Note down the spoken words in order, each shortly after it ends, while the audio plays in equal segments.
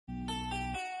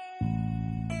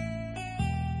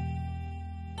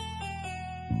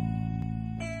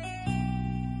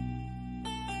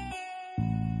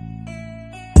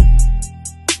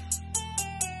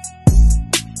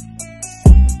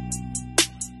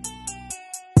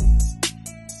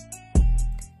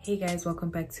Hey guys, welcome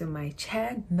back to my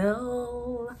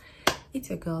channel. It's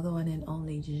your girl, the one and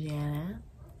only Jana.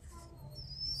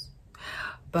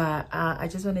 But I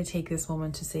just want to take this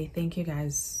moment to say thank you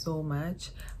guys so much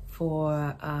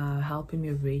for helping me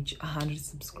reach 100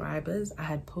 subscribers. I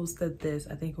had posted this,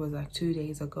 I think it was like 2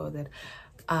 days ago, that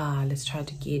let's try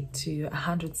to get to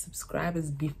 100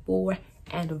 subscribers before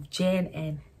end of Jan,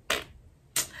 and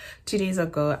 2 days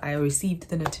ago I received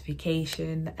the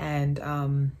notification,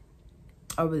 and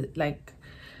I was like,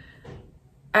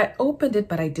 I opened it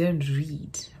but I didn't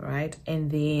read, right? And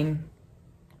then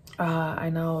I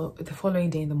know the following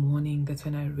day in the morning, that's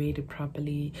when I read it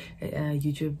properly.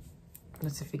 YouTube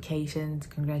notifications,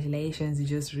 congratulations, you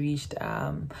just reached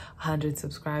 100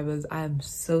 subscribers. I'm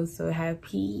so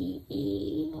happy.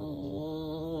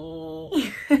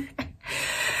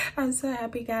 I'm so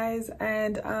happy, guys,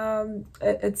 and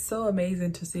it's so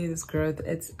amazing to see this growth.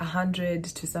 It's 100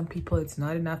 to some people, it's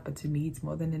not enough, but to me it's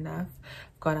more than enough.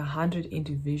 I've got 100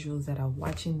 individuals that are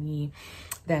watching me,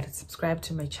 that subscribe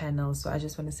to my channel. So I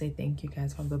just want to say thank you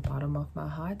guys from the bottom of my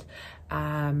heart.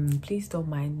 Please don't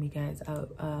mind me, guys. I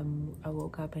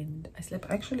woke up and I slept,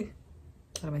 actually,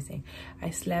 what am I saying, I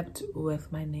slept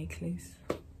with my necklace.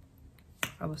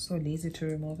 I was so lazy to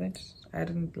remove it. I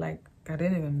didn't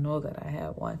even know that I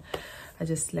had one. I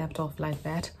just slept off like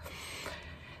that.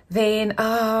 Then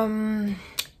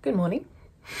good morning.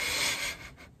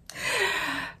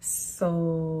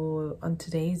 So on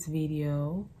today's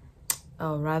video,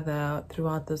 or rather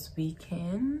throughout this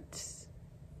weekend,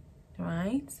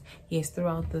 right? Yes,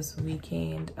 throughout this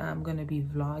weekend I'm gonna be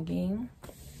vlogging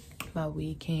my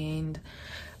weekend.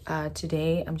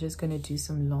 Today I'm just gonna do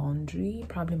some laundry,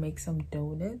 probably make some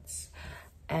donuts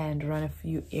and run a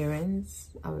few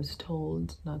errands. I was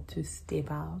told not to step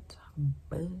out,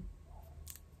 but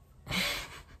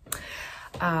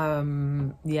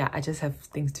yeah, I just have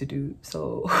things to do.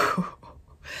 So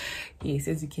yes,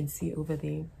 as you can see over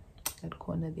there, that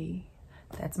corner there,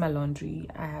 that's my laundry.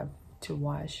 I have to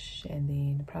wash and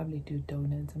then probably do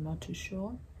donuts, I'm not too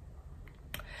sure.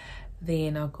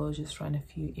 Then I'll go just run a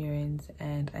few errands,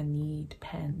 and I need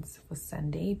pants for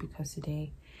Sunday because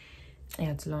today I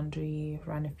had laundry,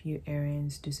 run a few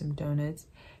errands, do some donuts,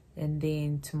 and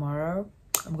then tomorrow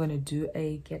I'm gonna do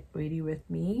a get ready with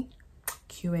me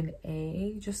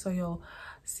Q&A, just so you'll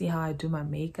see how I do my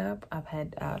makeup. I've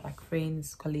had like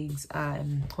friends, colleagues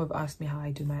who have asked me how I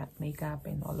do my makeup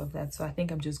and all of that, so I think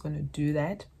I'm just gonna do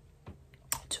that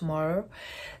tomorrow.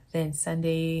 Then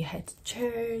Sunday head to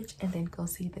church and then go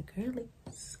see the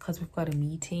girlies because we've got a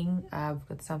meeting. I've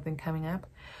got something coming up,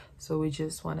 so we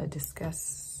just want to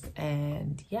discuss,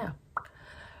 and yeah.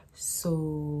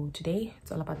 So today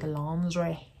it's all about the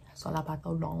laundry. It's all about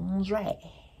the laundry.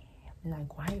 I'm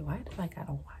like, why do I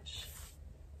gotta wash?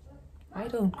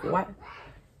 Why?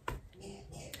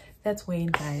 That's Wayne,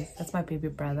 guys. That's my baby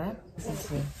brother. This is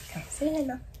Wayne. Come say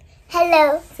hello.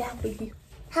 Hello. Say hi, baby.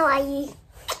 How are you?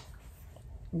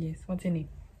 Yes, what's your name?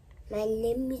 My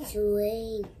name is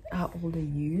Wayne. How old are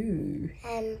you?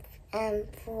 I'm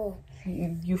 4.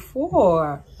 You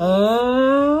 4.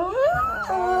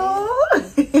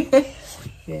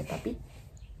 Yeah, puppy.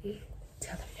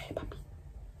 Tell them you're a puppy.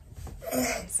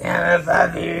 Tell a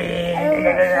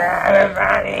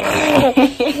puppy.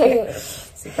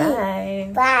 Say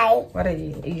bye. Bye. What are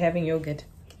you having yogurt?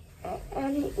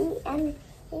 I'm eating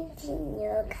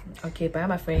yogurt. Okay, bye,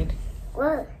 my friend.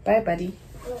 Whoa. Bye, buddy.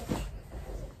 Whoa.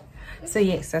 So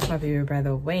yes, that's my baby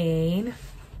brother Wayne.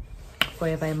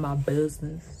 Forever in my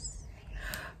business.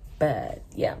 But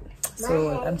yeah,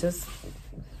 so I'm just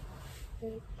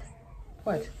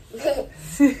what?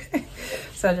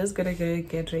 So I'm just gonna go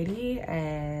get ready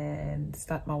and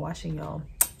start my washing, y'all.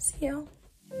 See y'all.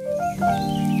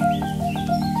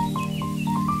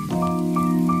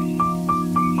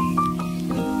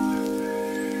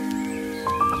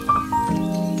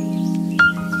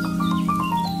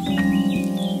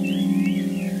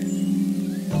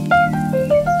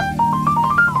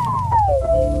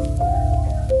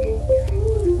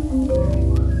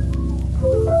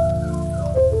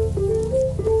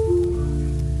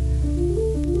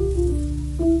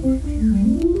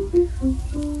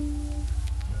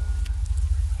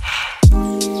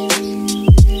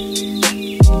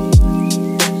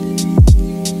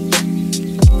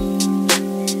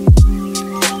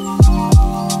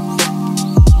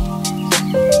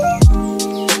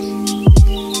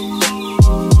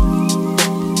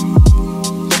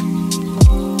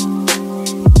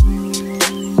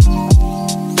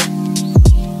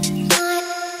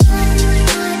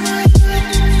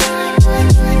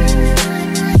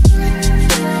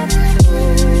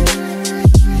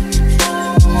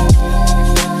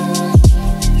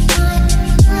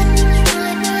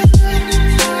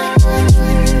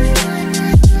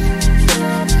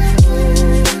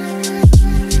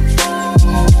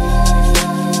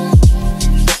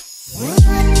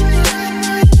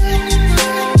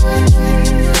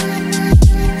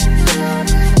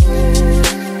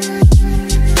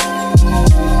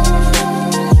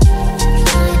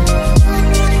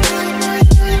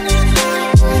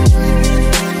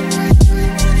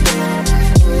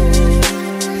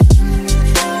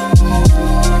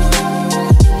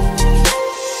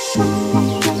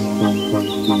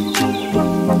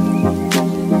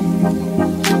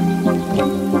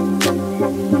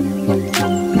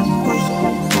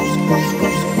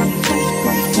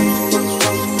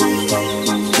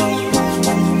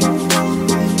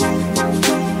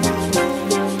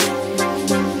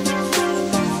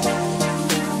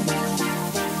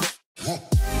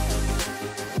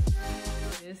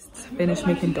 finished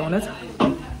making donuts.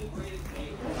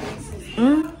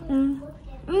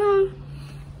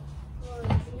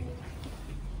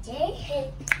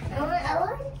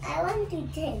 I want to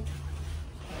take.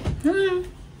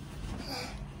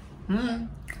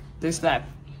 This that.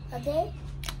 Okay?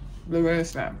 The way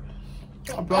is that.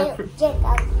 I brought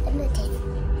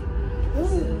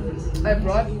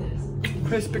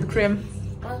Krispy Kreme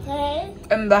Okay.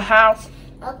 in the house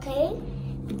Okay.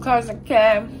 because I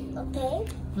can. Okay.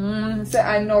 Say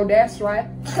I know that's right.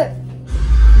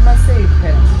 You must say it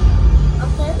first.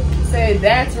 Okay. Say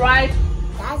that's right.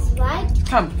 That's right.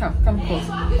 Come close.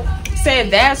 Say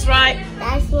that's right.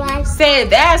 That's right. Say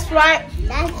that's right.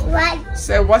 That's right.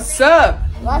 Say what's up?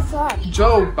 What's up?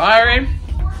 Joe Byron,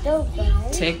 Don't worry.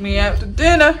 take me out to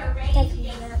dinner. Take me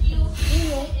out to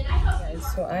dinner.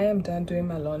 Guys, so I am done doing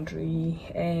my laundry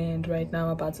and right now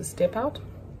I'm about to step out.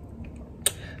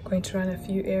 Going to run a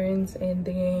few errands and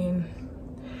then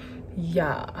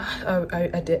yeah,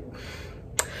 I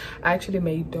actually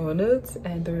made donuts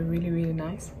and they were really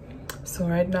nice. So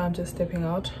right now I'm just stepping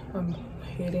out. I'm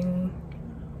heading,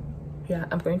 yeah,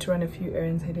 I'm going to run a few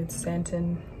errands, headed to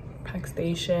Santon Park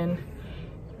Station,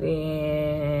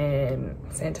 then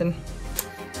Santon.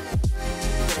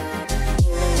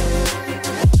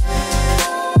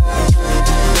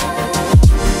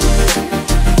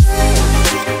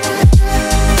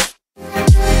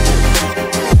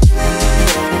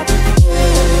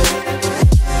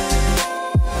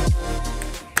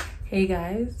 Hey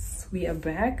guys, we are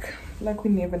back like we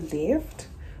never left.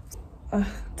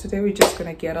 Today we're just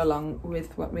gonna get along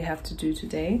with what we have to do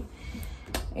today,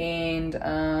 and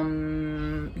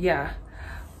yeah,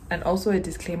 and also a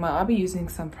disclaimer, I'll be using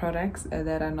some products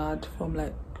that are not from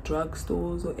like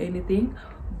drugstores or anything,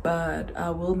 but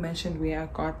I will mention where I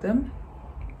got them.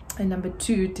 And number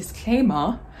two,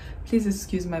 disclaimer, please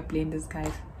excuse my blenders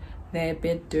guys, they're a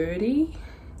bit dirty,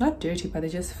 not dirty but they're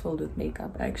just filled with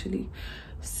makeup actually.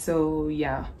 So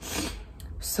yeah,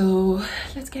 so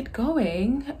let's get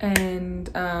going. And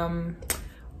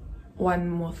one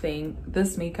more thing,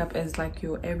 this makeup is like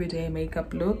your everyday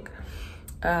makeup look.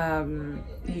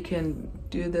 You can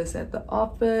do this at the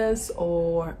office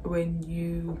or when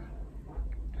you,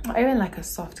 even like a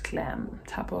soft glam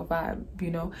type of vibe,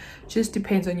 you know, just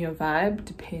depends on your vibe,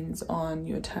 depends on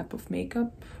your type of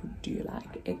makeup. Do you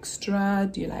like extra,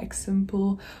 do you like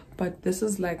simple? But this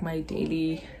is like my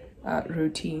daily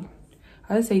routine.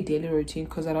 I would say daily routine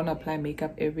because I don't apply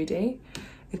makeup every day.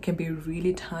 It can be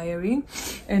really tiring.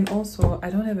 And also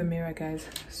I don't have a mirror guys,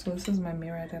 so this is my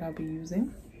mirror that I'll be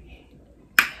using.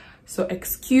 So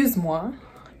excuse moi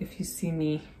if you see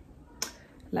me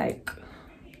like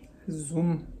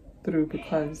zoom through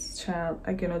because child,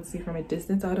 I cannot see from a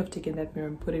distance. I would have taken that mirror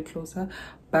and put it closer,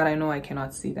 but I know I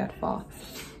cannot see that far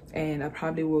and I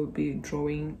probably will be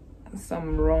drawing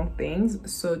some wrong things.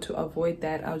 So to avoid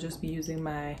that, I'll just be using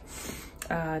my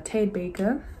Tate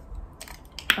Baker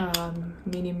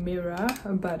mini mirror,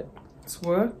 but it's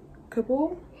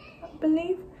workable, I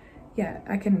believe. Yeah,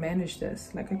 I can manage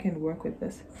this, like I can work with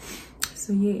this.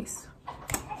 So yes,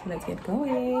 so let's get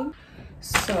going.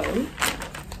 So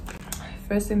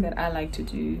first thing that I like to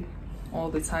do all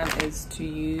the time is to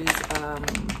use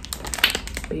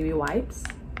baby wipes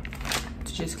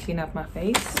to just clean up my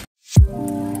face.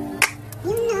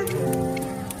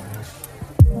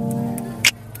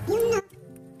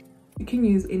 You can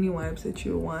use any wipes that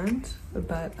you want,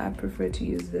 but I prefer to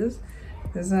use this.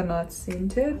 These are not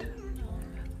scented.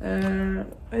 I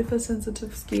have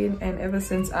sensitive skin, and ever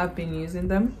since I've been using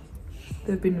them,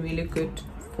 they've been really good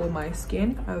for my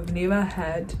skin. I've never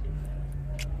had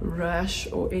rash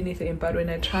or anything, but when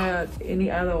I try out any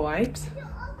other wipes,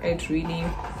 it really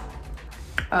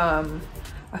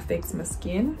affects my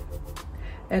skin.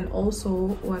 And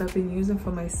also what I've been using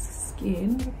for my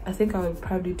skin, I think I would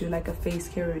probably do like a face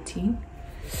care routine.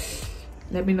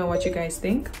 Let me know what you guys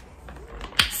think.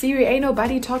 Siri, ain't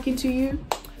nobody talking to you?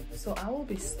 So I will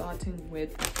be starting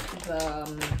with the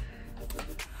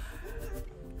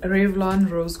Revlon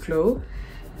Rose Glow.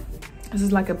 This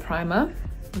is like a primer.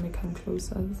 Let me come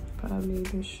closer. This is probably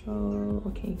the show.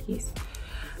 Okay, yes.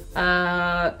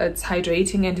 It's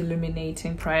hydrating and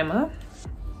illuminating primer.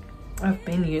 I've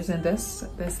been using this.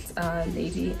 This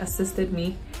lady assisted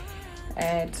me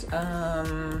at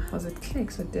was it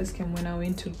Clicks or Discount when I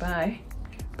went to buy,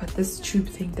 but this tube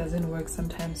thing doesn't work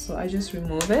sometimes, so I just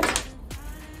remove it.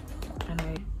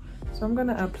 Anyway, so I'm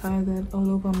gonna apply that all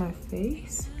over my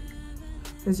face.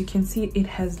 As you can see, it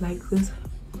has like this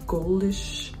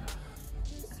goldish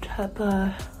type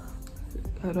of,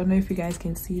 I don't know if you guys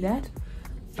can see that,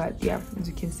 but yeah, as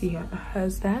you can see here, it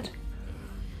has that.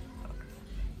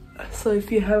 So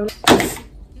if you have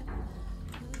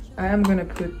I am gonna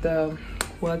put the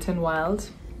Houghton Wild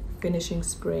finishing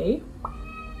spray. I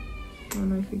don't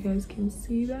know if you guys can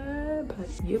see that, but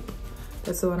yep,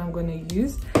 that's the one I'm gonna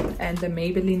use. And the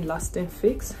Maybelline Lost and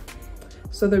Fix.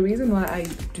 So the reason why I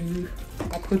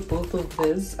put both of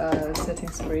these setting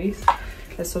sprays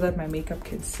is so that my makeup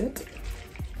can sit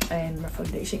and my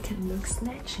foundation can look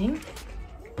snatching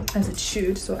as it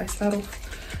should. So I start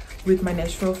off with my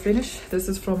natural finish. This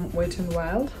is from Houghton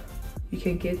Wild. You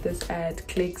can get this at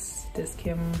Clicks,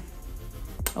 Discam,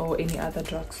 or any other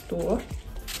drugstore.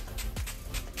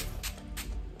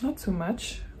 Not too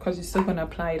much, because you're still gonna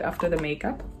apply it after the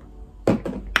makeup.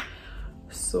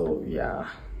 So yeah,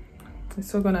 I'm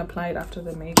still gonna apply it after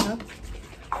the makeup.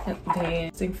 And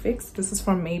then Fix, this is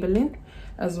from Maybelline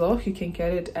as well. You can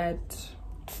get it at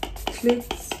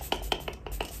Clicks.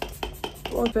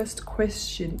 Well, first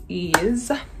question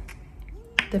is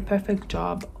the perfect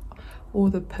job or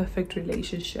the perfect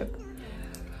relationship.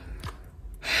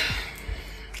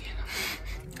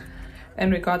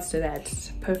 In regards to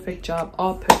that, perfect job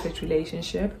or perfect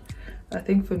relationship, I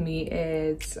think for me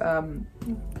it's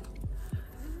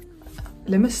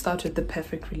let me start with the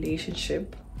perfect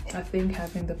relationship. I think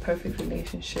having the perfect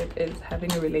relationship is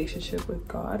having a relationship with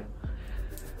God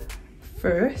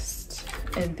first,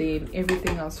 and then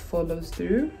everything else follows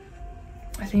through.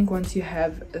 I think once you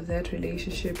have that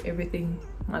relationship, everything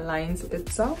aligns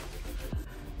itself.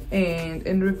 And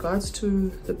in regards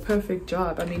to the perfect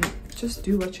job, I mean, just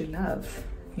do what you love,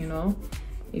 you know.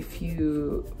 If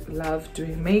you love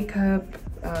doing makeup,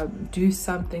 do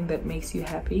something that makes you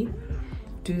happy.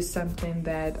 Do something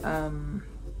that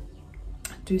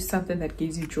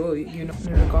gives you joy, you know.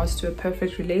 In regards to a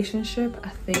perfect relationship, I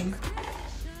think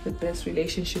the best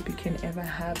relationship you can ever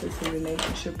have is a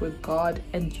relationship with God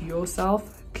and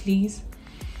yourself, please.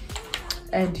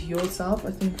 And yourself,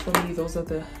 I think for me those are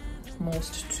the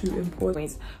most two important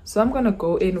ways. So I'm gonna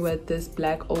go in with this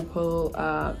black opal,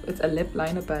 it's a lip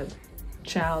liner, but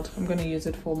child, I'm gonna use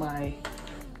it for my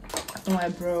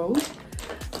brows.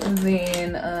 And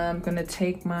then I'm gonna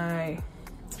take my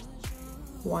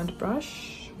wand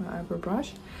brush, my eyebrow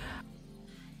brush.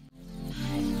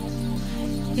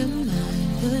 Your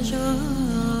mind was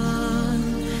wrong,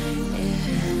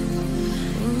 yeah.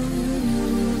 Ooh,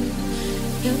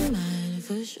 your mind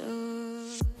for sure.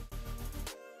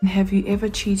 Have you ever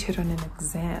cheated on an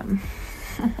exam?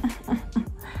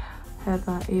 Have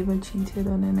I ever cheated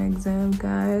on an exam,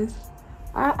 guys?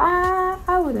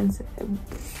 I wouldn't say.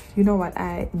 You know what?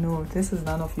 No, this is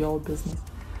none of your business.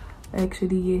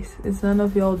 Actually, yes, it's none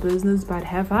of your business. But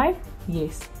have I?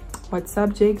 Yes. What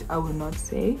subject? I will not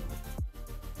say.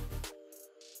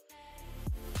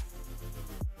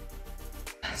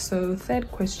 So third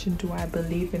question, do I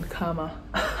believe in karma?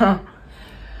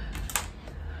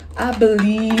 I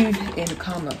believe in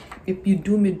karma. If you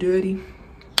do me dirty,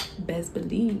 best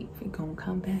believe it's gonna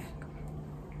come back.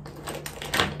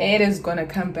 It is gonna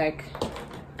come back.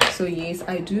 So yes,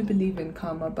 I do believe in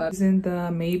karma, but using the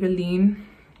Maybelline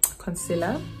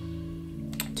concealer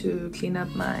to clean up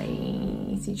my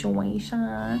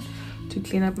situation, to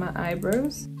clean up my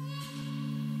eyebrows.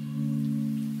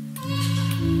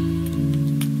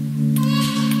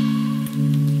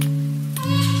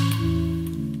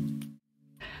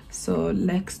 So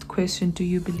next question, do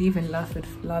you believe in love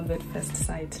at first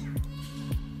sight?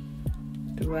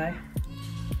 Do I?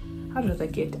 How did I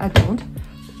get? I don't,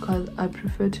 because I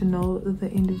prefer to know the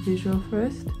individual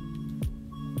first.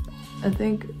 I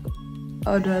think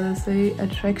I'd rather say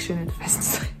attraction at first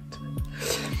sight.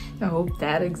 I hope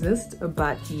that exists,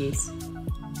 but yes,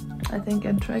 I think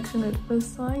attraction at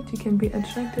first sight, you can be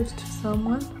attracted to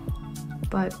someone,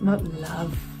 but not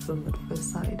love them at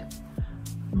first sight.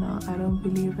 No, I don't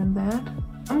believe in that.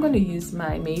 I'm gonna use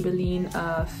my Maybelline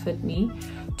Fit Me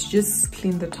to just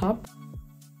clean the top.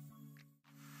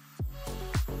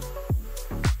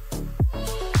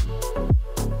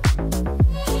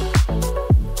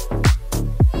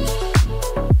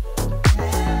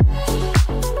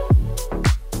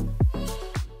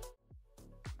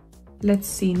 Let's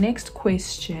see, next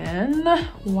question.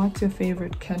 What's your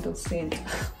favorite candle scent?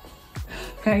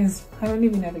 Guys, I don't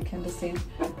even have a candle scent.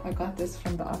 I got this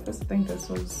from the office. I think this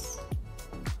was,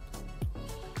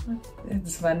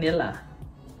 it's vanilla.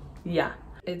 Yeah,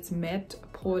 it's matte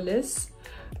poreless,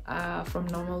 from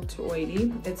normal to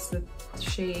oily. It's the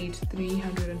shade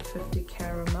 350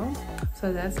 caramel.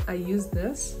 So that's, I use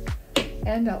this,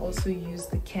 and I also use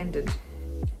the Candid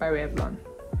by Revlon.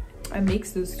 I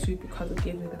mix those two because it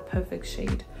gives me the perfect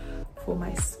shade for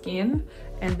my skin,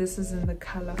 and this is in the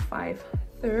color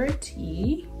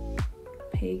 530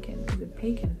 Pagan. Is it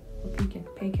Pagan or Pecan?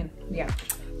 Pagan. Yeah.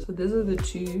 So these are the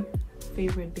two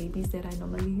favorite babies that I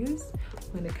normally use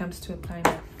when it comes to applying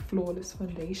my flawless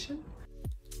foundation.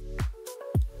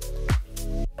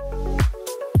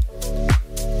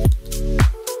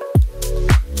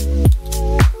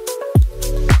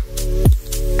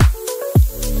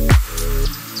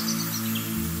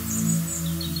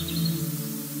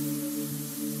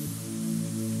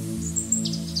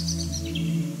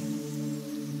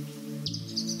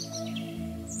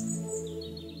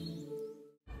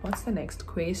 What's the next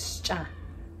question?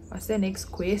 What's the next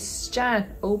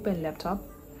question? Open laptop.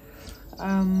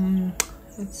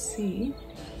 Let's see.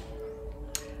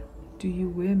 Do you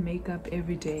wear makeup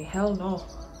every day? Hell no.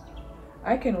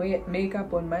 I can wear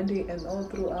makeup on Monday and all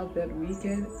throughout that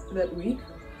week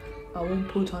I won't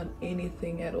put on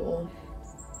anything at all.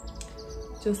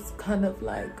 Just kind of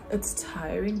like, it's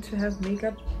tiring to have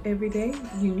makeup every day.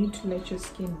 You need to let your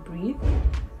skin breathe.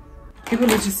 People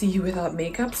need to see you without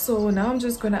makeup. So now I'm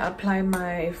just gonna apply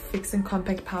my fixing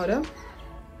compact powder.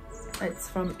 It's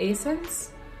from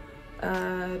Essence.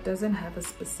 Doesn't have a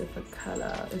specific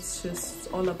color. It's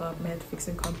just all about matte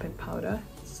fixing compact powder.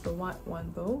 It's the white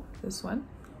one though, this one.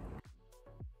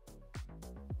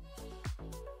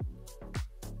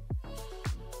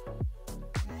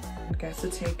 Guys,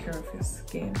 to take care of your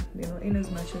skin, you know, in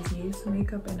as much as yes,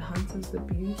 makeup enhances the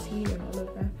beauty and all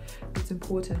of that, it's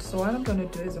important. So what I'm gonna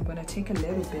do is I'm gonna take a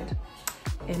little bit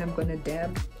and I'm gonna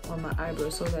dab on my eyebrow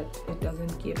so that it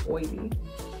doesn't get oily,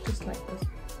 just like this,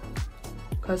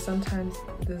 because sometimes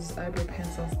these eyebrow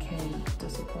pencils can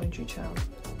disappoint you, child.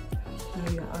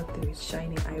 Now you're out there with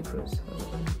shiny eyebrows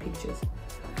on the pictures.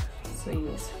 So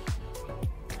yes,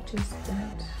 just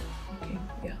that. Okay,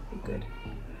 yeah, we're good.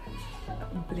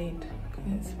 Blend,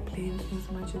 yes, blend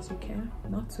as much as you can,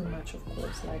 not too much of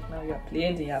course, like now you're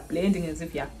blending as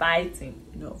if you're fighting,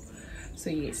 no. So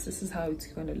yes, this is how it's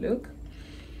gonna look.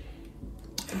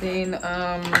 Then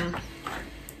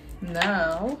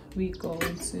now we're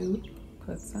going to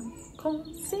put some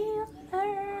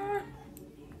concealer.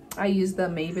 I use the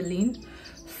Maybelline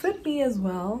Fit Me as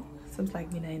well, seems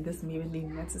like me in this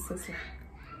Maybelline, that's a sister.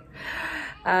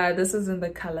 This is in the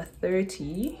color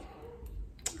 30.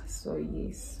 So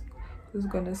yes, just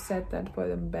gonna set that for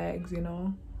them bags, you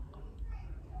know.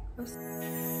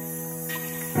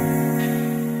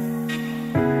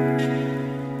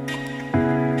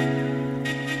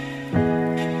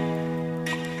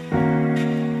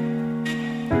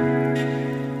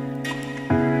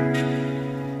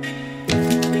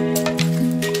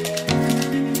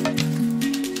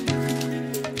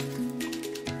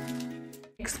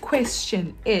 Next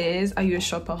question is, are you a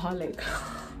shopaholic?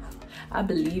 I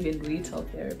believe in retail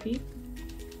therapy,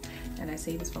 and I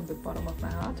say this from the bottom of my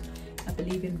heart. I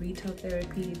believe in retail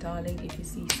therapy, darling. If you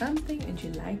see something and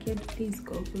you like it, please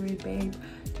go for it, babe.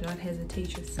 Do not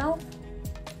hesitate yourself,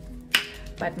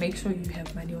 but make sure you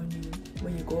have money on you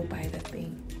when you go buy that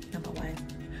thing, number one,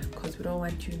 because we don't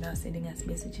want you now sending us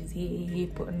messages, hey,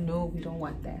 but no, we don't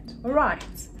want that. All right,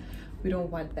 we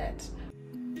don't want that.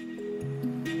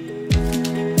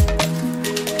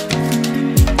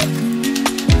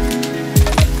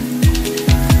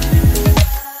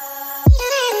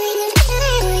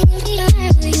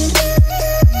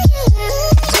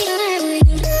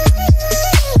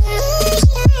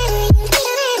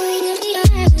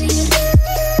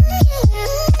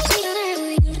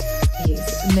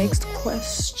 Next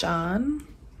question.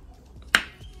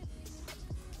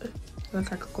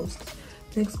 Looks like a ghost.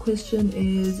 Next question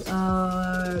is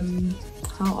how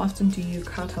often do you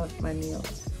cut out my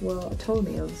nails? Well,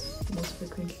 toenails most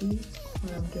frequently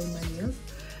when I'm doing my nails.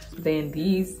 Then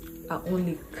these are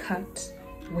only cut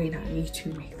when I need to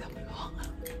make them longer.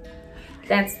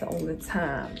 That's the only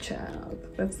time, child.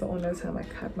 That's the only time I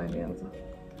cut my nails,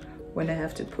 when I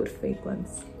have to put fake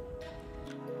ones.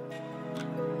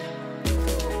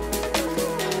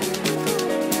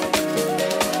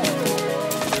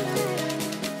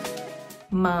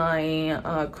 My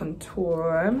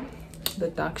contour, the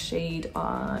dark shade,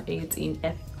 it's in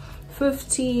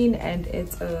F15 and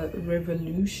it's a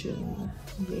Revolution.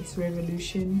 Yes,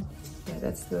 Revolution. Yeah,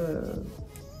 that's the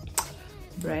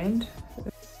brand.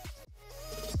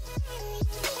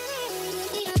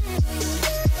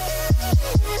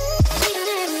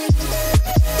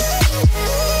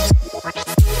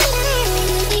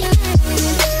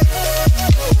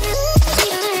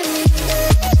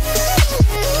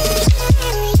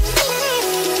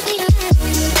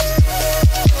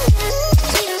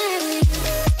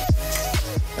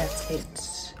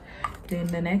 Then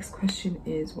the next question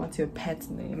is, what's your pet's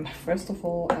name? First of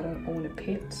all, I don't own a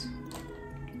pet.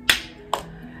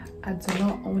 I do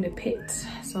not own a pet,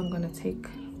 so I'm gonna take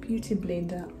Beauty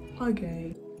Blender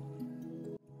again.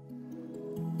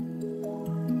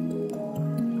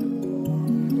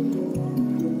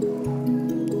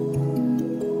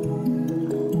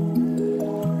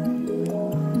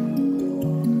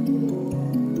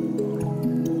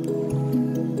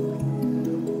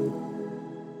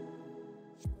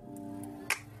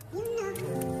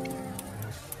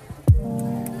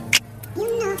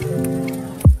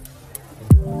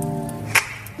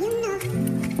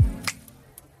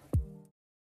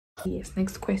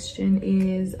 next question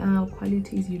is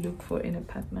qualities you look for in a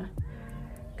partner.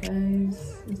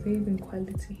 Guys, is there even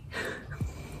quality?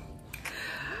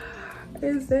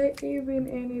 Is there even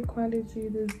any quality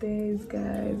these days,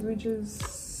 guys? We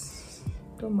just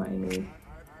don't mind me.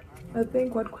 I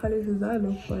think what qualities I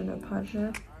look for in a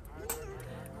partner,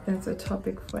 that's a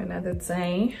topic for another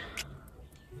day.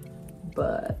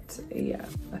 But yeah,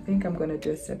 I think I'm gonna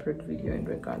do a separate video in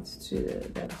regards to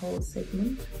that whole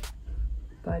segment.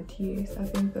 But yes, I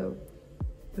think the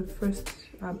first,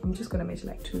 I'm just gonna mention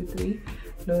like 2 or 3: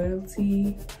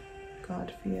 loyalty,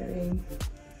 God-fearing,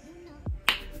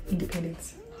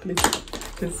 independence. Please,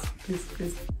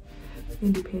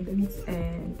 independence.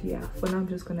 And yeah, for now I'm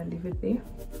just gonna leave it there.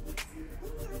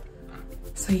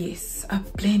 So yes,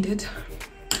 I've blended.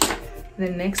 The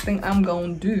next thing I'm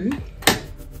gonna do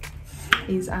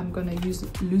is I'm gonna use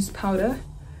loose powder.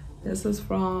 This is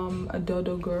from a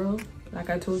Dodo Girl. Like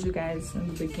I told you guys in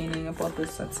the beginning, I bought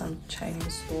this at some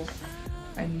Chinese store.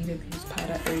 I needed loose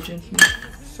powder urgently,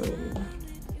 so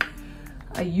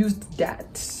I used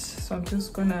that. So I'm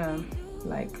just gonna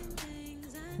like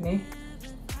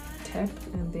tap,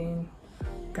 and then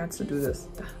got to do this.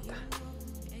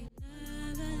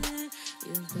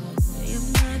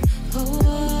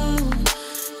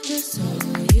 Just so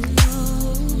you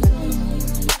know,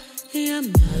 you're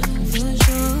mine for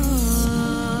sure.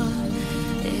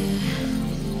 Yeah.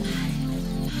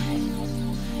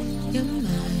 You're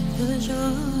mine for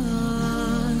sure.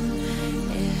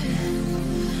 Yeah.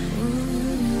 Ooh.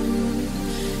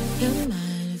 You're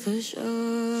mine for sure.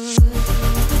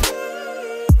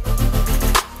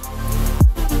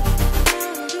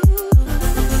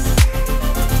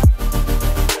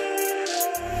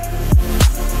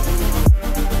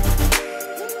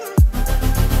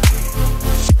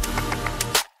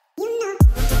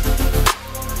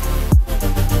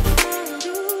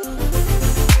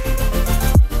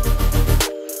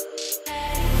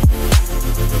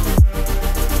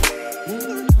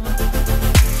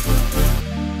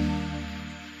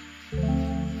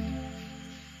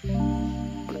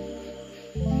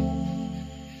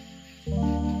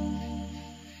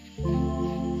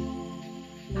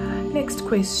 Next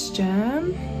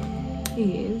question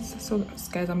is, so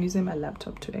guys, I'm using my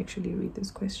laptop to actually read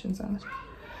these questions out.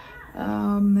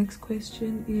 Next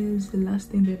question is, the last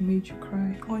thing that made you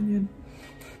cry? Onion.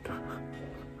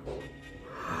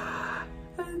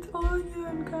 And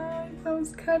onion, guys, I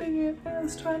was cutting it, I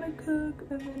was trying to cook,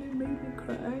 and then it made me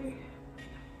cry.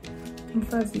 I'm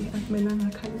fuzzy.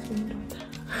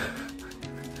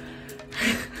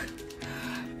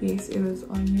 Yes, it was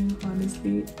onion,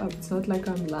 honestly. It's not like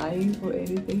I'm lying or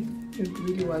anything. It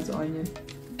really was onion.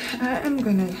 I am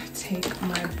gonna take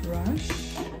my brush,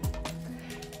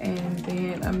 and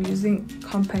then I'm using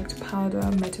compact powder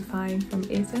mattifying from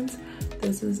Essence.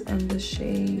 This is in the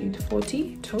shade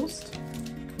 40 Toast,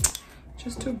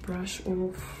 just to brush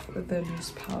off the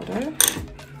loose powder.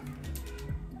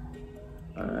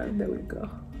 There we go.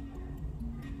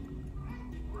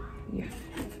 Yeah,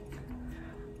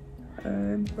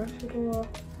 and brush it off.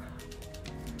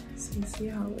 So you see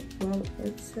how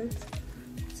it sits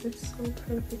so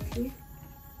perfectly.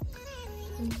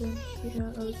 And then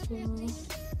here as well.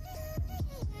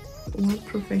 What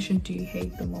profession do you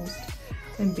hate the most?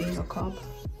 And being a cop.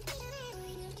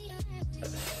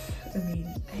 I mean,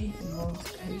 I hate them all,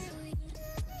 guys.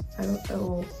 I don't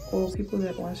know, or people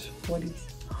that wash bodies.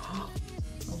 I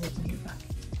wouldn't give that.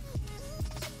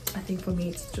 I think for me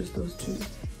it's just those two.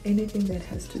 Anything that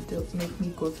has to make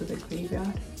me go to the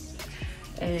graveyard.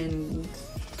 And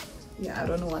yeah, I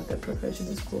don't know what that profession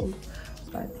is called,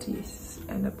 but yes.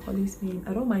 And a policeman,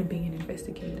 I don't mind being an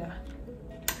investigator,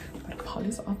 but a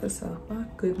police officer, my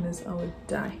goodness, I would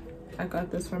die. I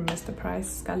got this from Mr. Price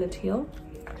Scarlet Hill.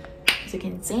 As you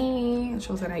can see, it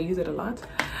shows that I use it a lot.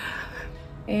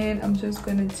 And I'm just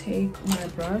gonna take my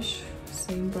brush,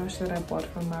 same brush that I bought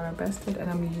from Mara Bested, and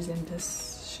I'm using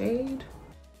this shade.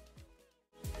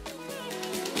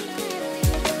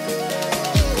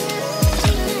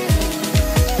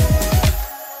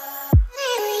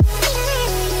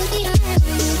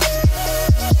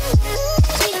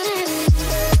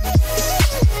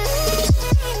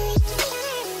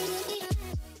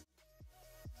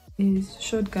 Is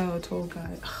short guy or tall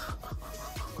guy?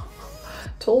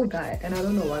 Tall guy, and I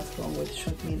don't know what's wrong with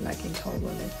short men liking tall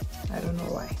women. I don't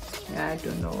know why. I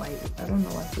don't know why. I don't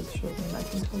know what's with short men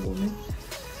liking tall women.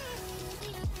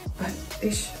 But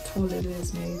ish, tall it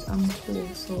is, mate. I'm tall,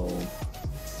 so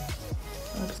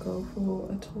I'd go for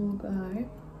a tall guy.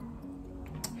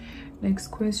 Next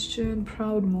question: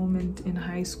 proud moment in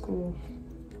high school.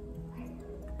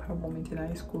 Proud moment in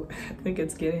high school. I think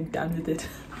it's getting done with it.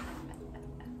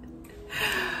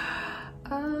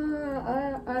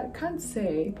 can't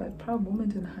say, but proud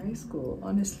moment in high school,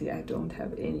 honestly, I don't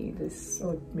have any.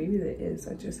 Or maybe there is,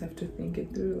 I just have to think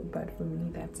it through, but for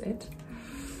me, that's it.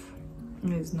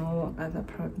 There's no other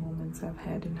proud moments I've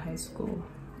had in high school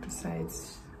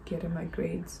besides getting my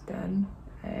grades done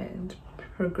and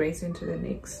progressing to the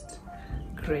next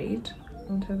grade. I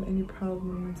don't have any proud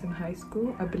moments in high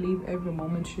school. I believe every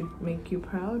moment should make you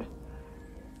proud.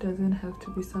 Doesn't have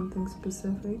to be something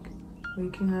specific.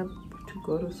 Waking up to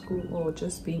go to school or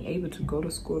just being able to go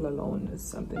to school alone is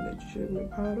something that you should be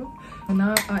proud of. And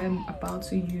now I am about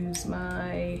to use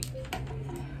my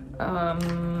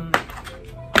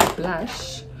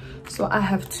blush. So I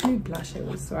have two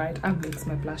blushes, right? I've mixed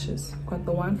my blushes. Got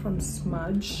the one from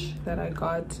Smudge that I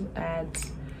got at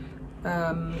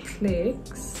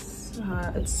Clicks.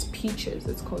 It's Peaches,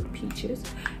 it's called Peaches.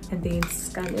 And then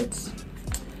Scarlet,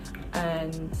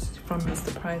 and from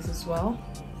Mr. Price as well.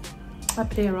 I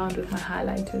play around with my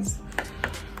highlighters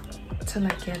till I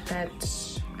get that,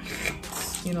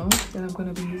 you know, then I'm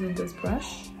gonna be using this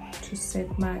brush to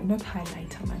set my, not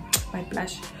highlighter, my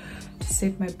blush, to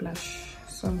set my blush.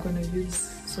 So I'm gonna use,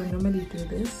 so I normally do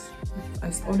this.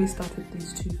 I always start with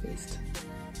these two first,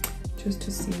 just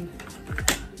to see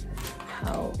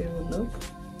how it will look.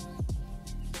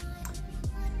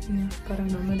 Yeah, but I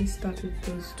normally start with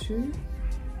those two,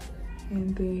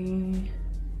 and then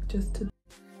just to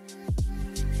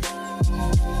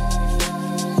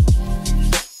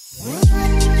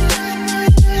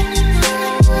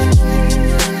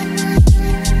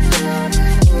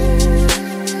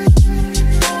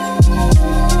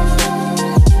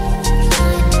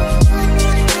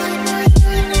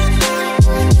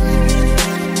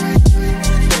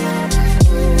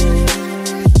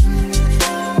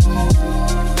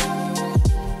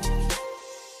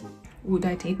would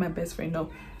I date my best friend? No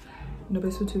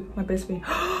best friend too. My best friend.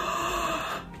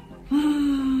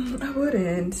 I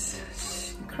wouldn't.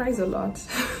 She cries a lot.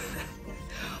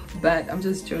 But I'm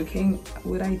just joking.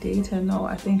 Would I date her? No.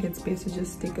 I think it's best to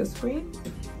just stick a spray.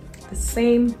 The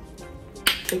same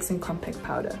fixing compact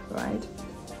powder, right?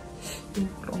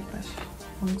 Wrong brush,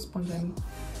 wrong sponge.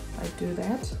 I do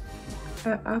that.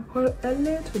 I put a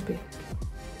little bit,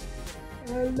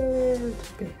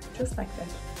 just like that.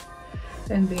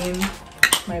 And then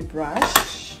my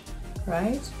brush,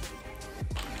 right?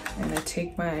 And I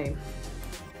take my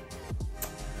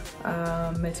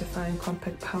mattifying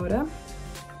compact powder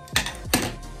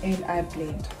and I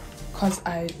blend, because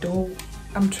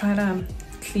I'm trying to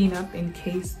clean up in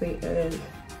case there is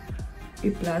a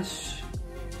blush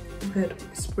that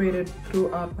spread it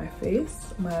throughout my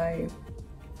face. My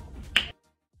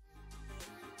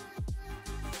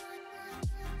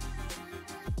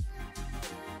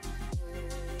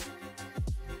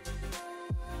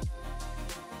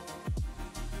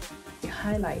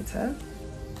highlighter,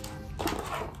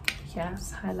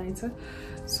 yes, highlighter.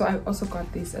 So I also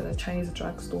got this at a Chinese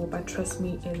drugstore, but trust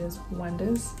me, it is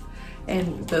wonders.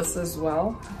 And this as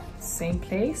well, same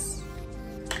place.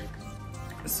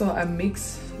 So I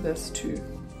mix this too.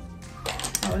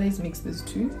 I always mix this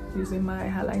too using my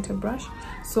highlighter brush.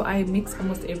 So I mix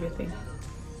almost everything,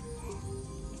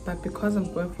 but because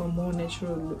I'm going for a more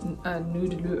natural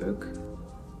nude look,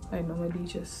 I normally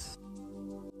just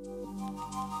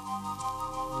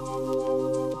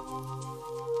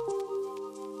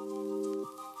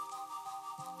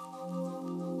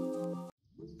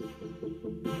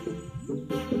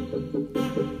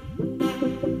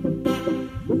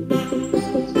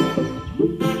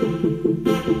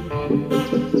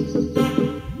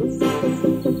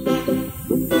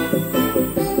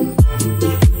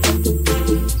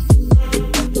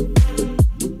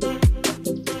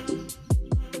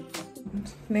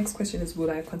Next question is, would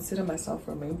I consider myself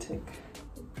romantic?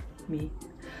 Me,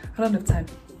 I don't have time.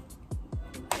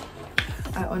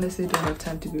 I honestly don't have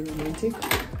time to be romantic.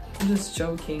 I'm just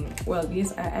joking. Well,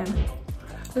 yes, I am.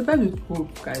 The bad with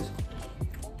hope, guys.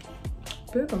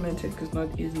 Being romantic is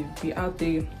not easy. Be out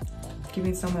there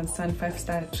giving someone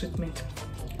 5-star treatment,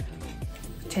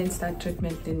 10-star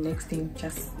treatment, then next thing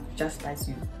just buys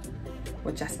you,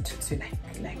 or just treats you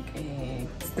like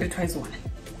streetwise one.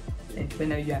 And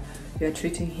when you're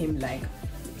treating him like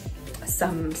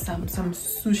some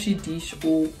sushi dish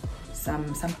or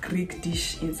some Greek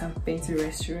dish in some fancy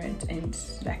restaurant, and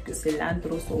like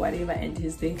cilantro or whatever, and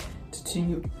he's there treating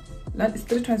you like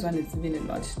streetwise one is even a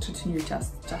lot. Treating you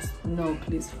just no,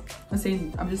 please. I'm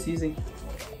saying, I'm just using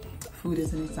food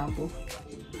as an example.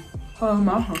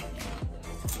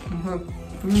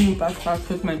 Bad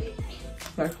treatment,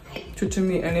 like treating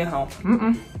me anyhow.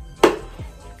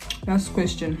 Last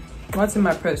question. What's in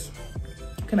my purse?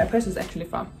 Okay, my purse is actually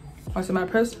fun. What's in my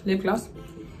purse? Lip gloss,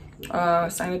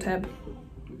 Cyanotab,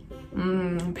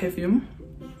 perfume,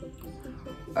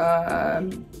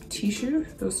 tissue,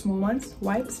 those small ones,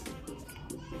 wipes,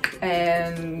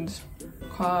 and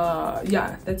car.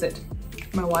 Yeah, that's it.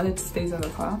 My wallet stays in the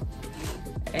car,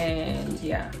 and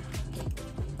yeah,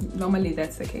 normally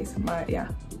that's the case. But yeah,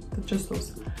 just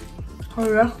those.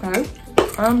 Alright guys,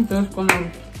 I'm just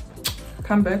gonna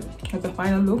come back with the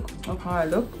final look of how I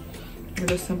look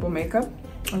with a simple makeup.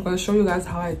 I'm gonna show you guys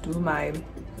how I do my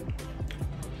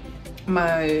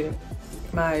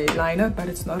liner, but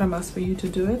it's not a must for you to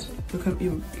do it.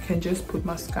 You can just put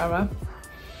mascara,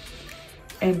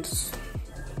 and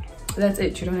that's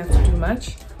it. You don't have to do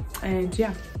much. And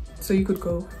yeah, so you could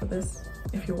go for this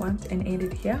if you want and end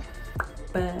it here,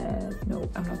 but no,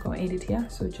 I'm not gonna end it here.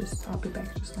 So just I'll be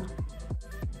back just now.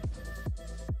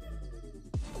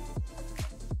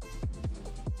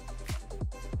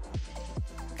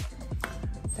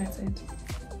 That's it.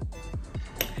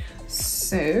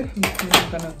 So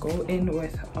I'm gonna go in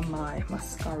with my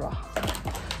mascara.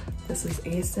 This is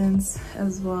Essence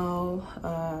as well.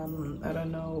 I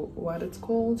don't know what it's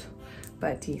called,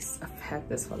 but yes, I've had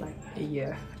this for like a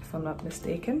year if I'm not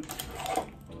mistaken.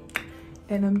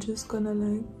 And I'm just gonna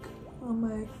like on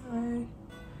my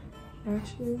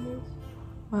eyelashes.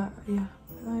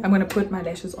 I'm gonna put my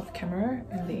lashes off camera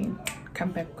and then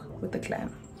come back with the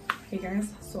glam. Hey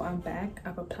guys, so I'm back.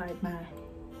 I've applied my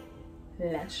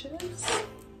lashes.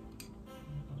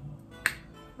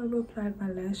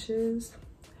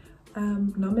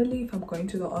 Normally if I'm going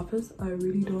to the office, I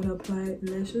really don't apply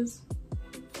lashes.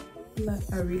 Like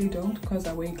I really don't, because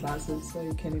I wear glasses, so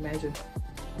you can imagine.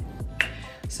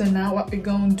 So now what we're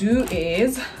gonna do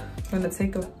is I'm gonna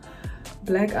take a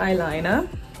black eyeliner.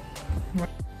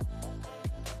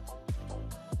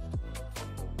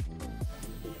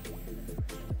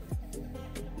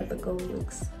 The gold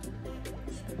looks.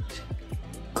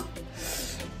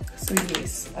 So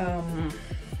yes,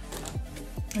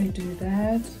 I do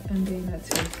that, and then I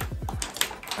take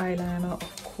eyeliner,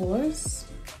 of course.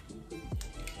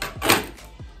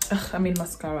 Ugh, I mean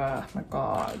mascara. My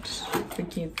God,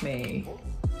 forgive me.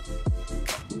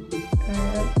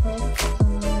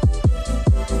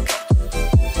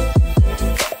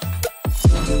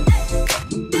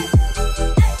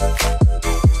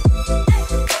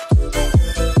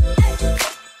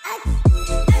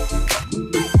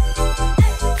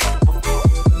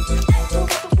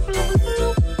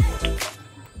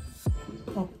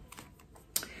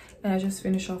 And I just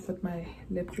finish off with my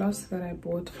lip gloss that I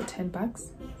bought for 10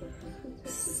 bucks.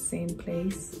 Same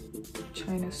place,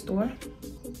 China store.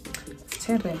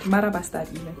 10 rand, mara bastard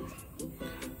even.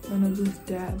 And I just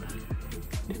dab.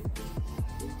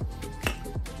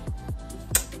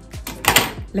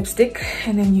 Lipstick,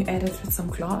 and then you add it with some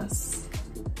gloss.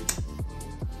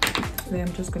 Then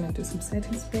I'm just gonna do some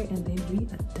setting spray, and then we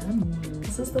are done.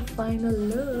 This is the final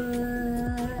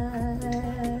look.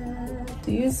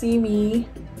 Do you see me?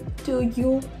 Do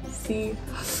you see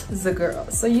the girl?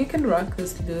 So you can rock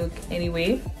this look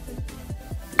anyway.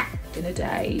 Dinner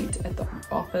date, at the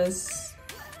office,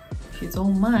 if you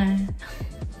don't mind.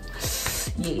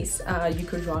 Yes, you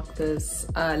could rock this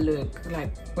look.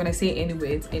 Like when I say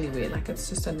anywhere, it's anywhere. Like it's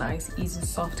just a nice, easy,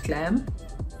 soft glam.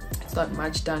 It's not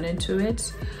much done into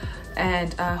it.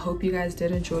 And I hope you guys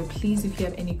did enjoy. Please, if you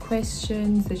have any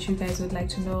questions that you guys would like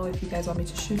to know, if you guys want me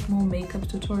to shoot more makeup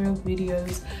tutorial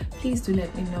videos, please do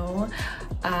let me know.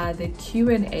 The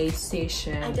Q&A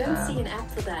session, I don't see an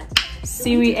app for that.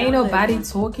 Siri, ain't nobody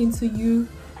talking to you.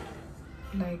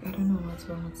 Like, I don't know what's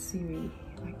wrong with Siri.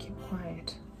 Like, keep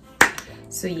quiet.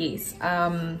 So yes,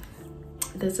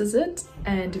 this is it.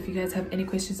 And if you guys have any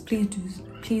questions, please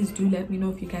do let me know.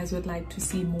 If you guys would like to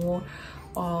see more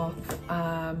of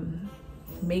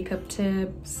makeup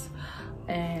tips,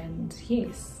 and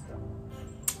yes,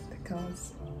 the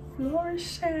girls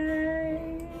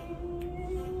flourishing.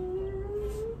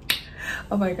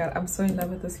 Oh my God, I'm so in love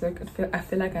with this look. I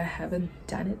feel like I haven't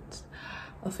done it,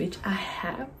 of which I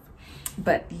have.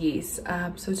 But yes,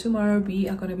 so tomorrow we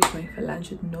are going to be going for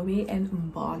lunch with Noe and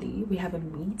Mbali. We have a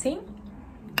meeting.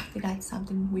 We got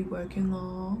something we're working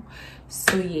on.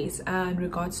 So yes, in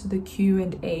regards to the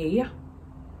Q&A,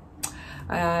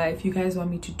 if you guys want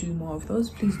me to do more of those,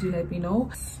 please do let me know.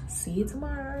 See you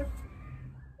tomorrow.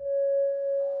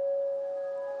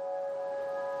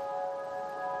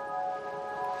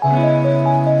 Bye.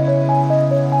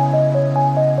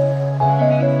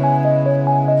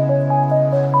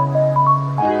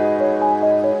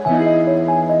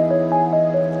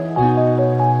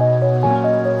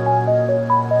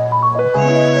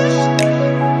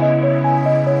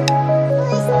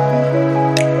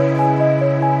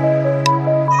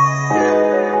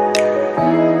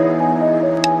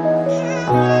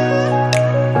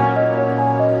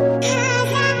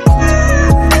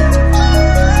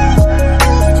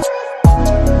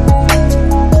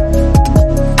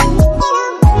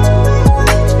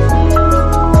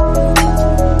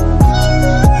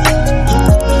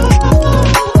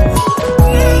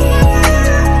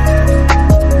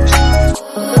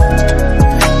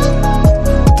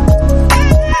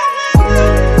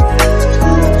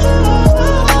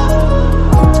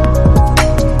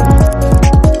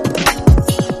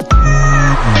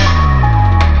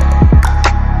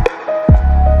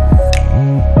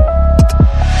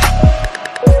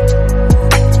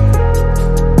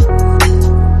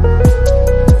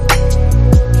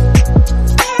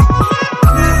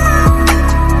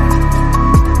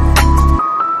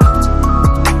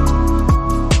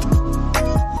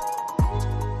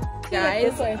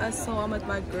 So I'm with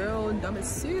my girl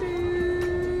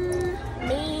Damasuru.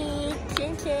 Me,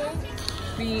 King.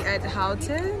 We at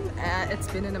Houghton. It's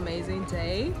been an amazing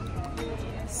day.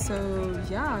 So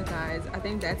yeah guys, I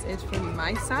think that's it from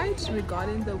my side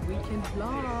regarding the weekend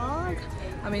vlog.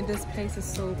 I mean, this place is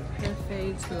so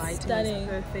perfect, lighting is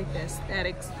perfect, the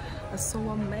aesthetics are so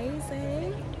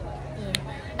amazing. Yeah.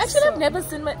 Actually, I've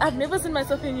never seen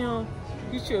myself in your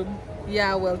YouTube.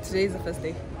 Yeah, well, today's the first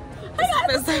day.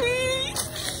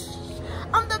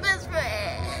 I'm the best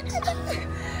friend.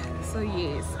 So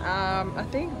yes, I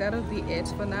think that'll be it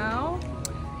for now,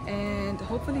 and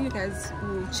hopefully you guys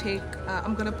will check.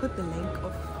 I'm gonna put the link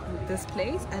of this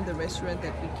place and the restaurant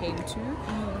that we came to,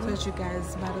 so that you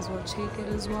guys might as well check it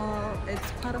as well.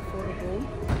 It's quite affordable,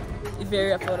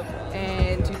 very affordable,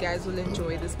 and you guys will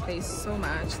enjoy this place so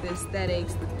much. The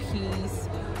aesthetics, the peace.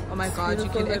 Oh my god, you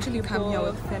can actually come here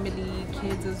with family,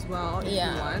 kids as well if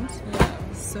you want.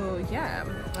 So yeah,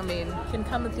 I mean, you can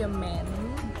come with your man,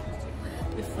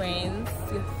 your friends,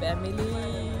 your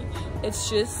family. It's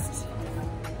just,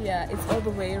 yeah, it's all the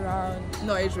way around.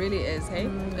 No, it really is, hey?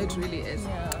 It really is.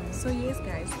 Yeah. So yes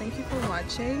guys, thank you for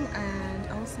watching, and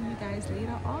I'll see you guys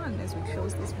later on as we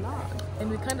close this vlog. And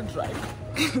we kind of drive.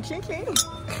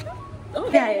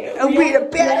 Okay, we the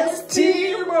baddest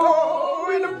team. Oh,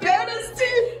 we the baddest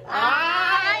team.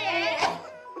 Ah, yeah.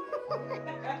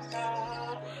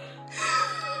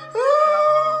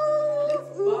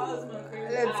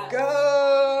 Let's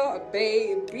go,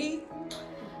 baby.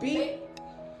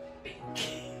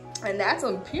 And that's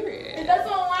on period. That's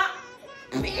on